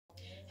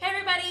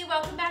everybody,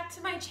 welcome back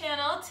to my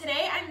channel.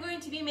 Today I'm going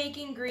to be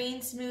making green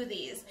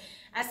smoothies.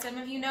 As some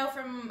of you know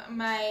from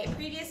my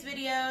previous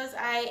videos,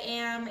 I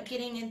am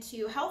getting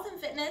into health and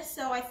fitness,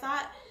 so I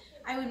thought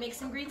I would make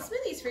some green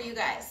smoothies for you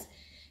guys.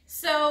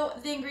 So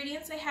the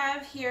ingredients I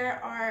have here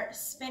are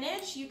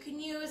spinach. You can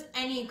use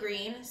any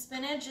green.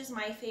 Spinach is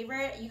my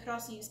favorite. You could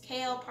also use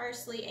kale,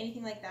 parsley,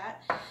 anything like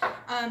that.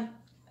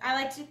 I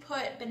like to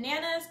put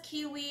bananas,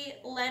 kiwi,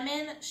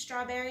 lemon,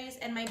 strawberries,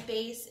 and my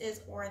base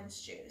is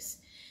orange juice.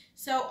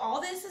 So all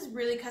this is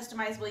really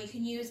customizable. You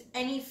can use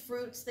any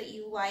fruits that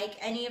you like,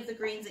 any of the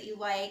greens that you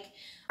like.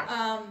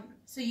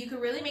 So you can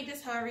really make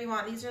this however you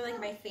want. These are like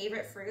my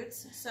favorite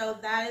fruits, so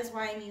that is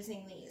why I'm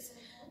using these.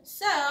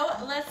 So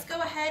let's go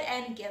ahead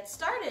and get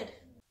started.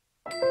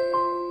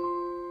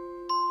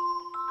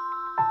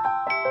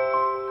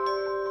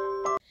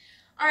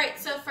 Alright,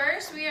 so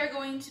first we are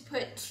going to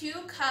put 2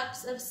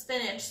 cups of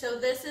spinach. So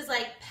this is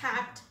like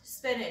packed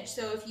spinach.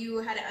 So if you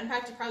had it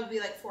unpacked, it'd probably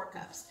be like 4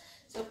 cups.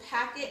 So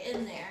pack it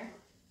in there.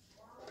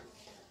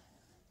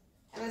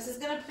 And this is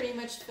going to pretty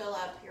much fill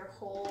up your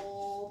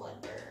whole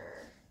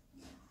blender.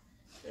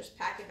 Just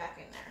pack it back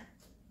in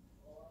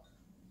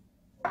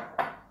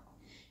there.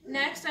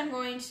 Next, I'm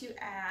going to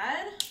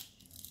add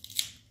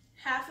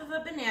half of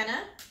a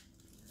banana.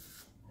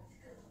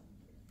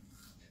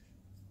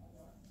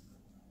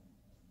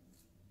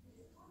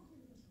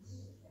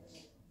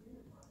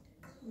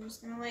 I'm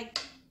just going to like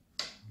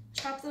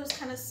chop those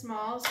kind of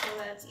small so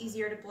that it's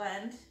easier to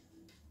blend.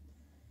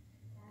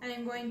 And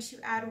I'm going to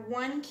add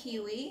 1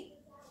 kiwi.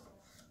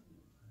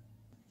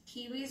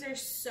 Kiwis are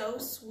so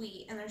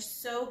sweet and they're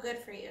so good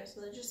for you,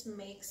 so it just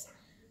makes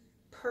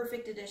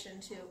perfect addition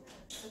to,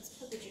 let's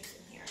put the juice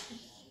in here,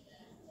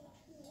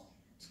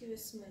 to a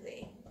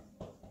smoothie.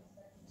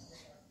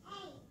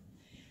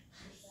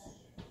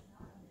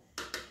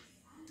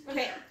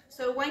 Okay,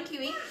 so 1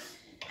 kiwi,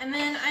 and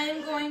then I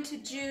am going to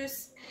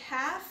juice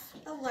half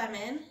a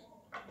lemon.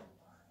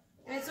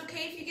 And it's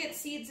okay if you get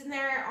seeds in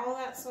there, all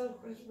that stuff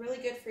is really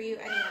good for you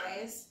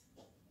anyways.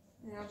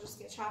 And it'll just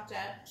get chopped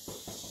up.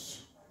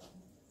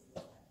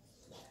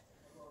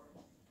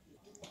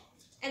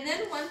 And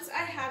then once I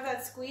have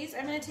that squeezed,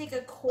 I'm going to take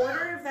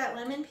 1/4 of that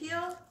lemon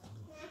peel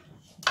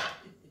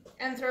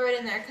and throw it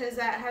in there because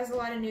that has a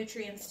lot of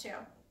nutrients too.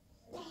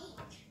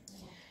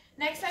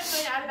 Next I'm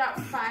going to add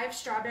about 5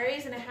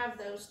 strawberries, and I have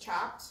those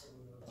chopped.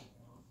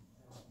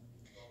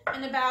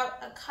 And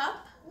about 1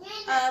 cup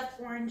of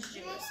orange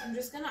juice. I'm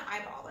just going to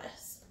eyeball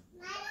this.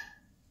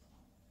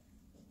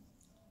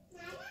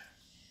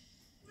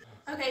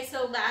 Okay,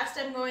 so last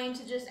I'm going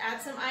to just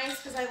add some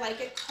ice because I like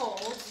it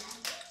cold.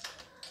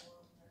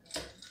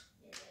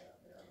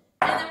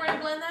 And then we're going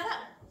to blend that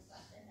up.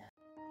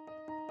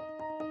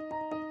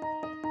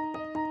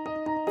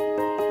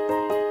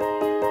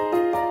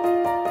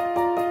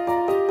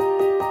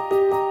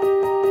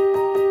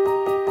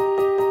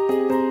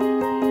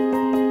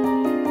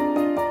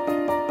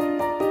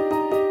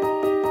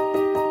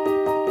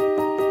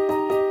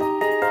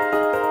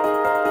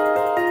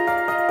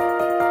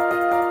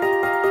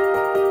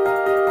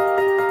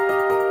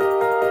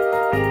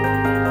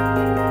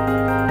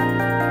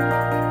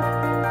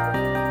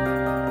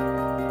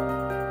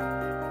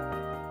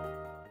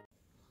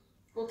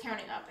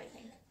 Counting up, I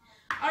think.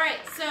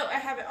 Alright, so I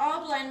have it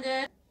all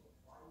blended.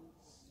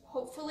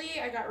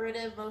 Hopefully I got rid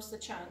of most of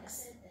the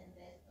chunks.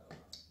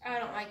 I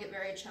don't like it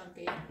very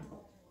chunky.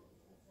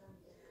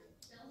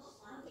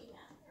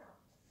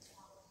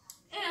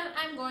 And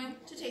I'm going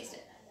to taste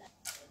it.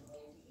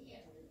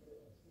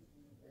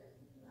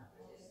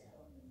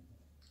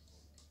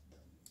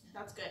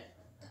 That's good.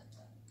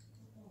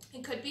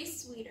 It could be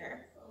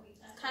sweeter.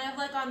 Kind of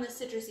like on the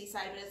citrusy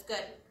side, but it's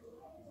good.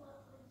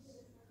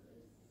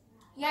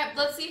 Yeah,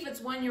 let's see if it's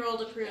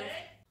 1-year-old approved.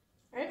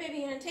 All right, baby,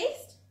 you gonna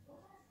taste?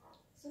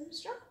 Some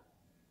straw.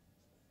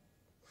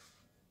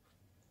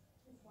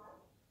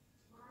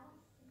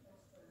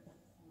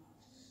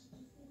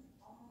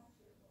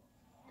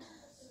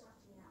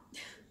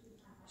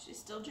 She's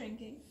still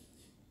drinking.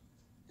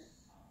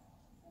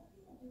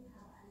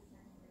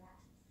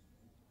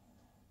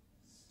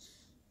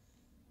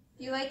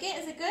 You like it?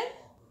 Is it good?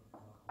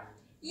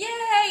 Yay!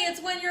 It's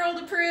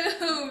 1-year-old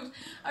approved!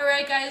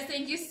 Alright guys,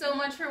 thank you so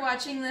much for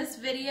watching this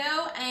video,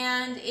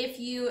 and if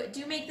you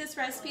do make this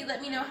recipe,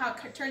 let me know how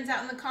it turns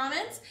out in the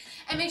comments,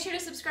 and make sure to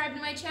subscribe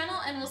to my channel,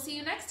 and we'll see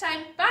you next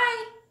time.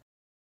 Bye!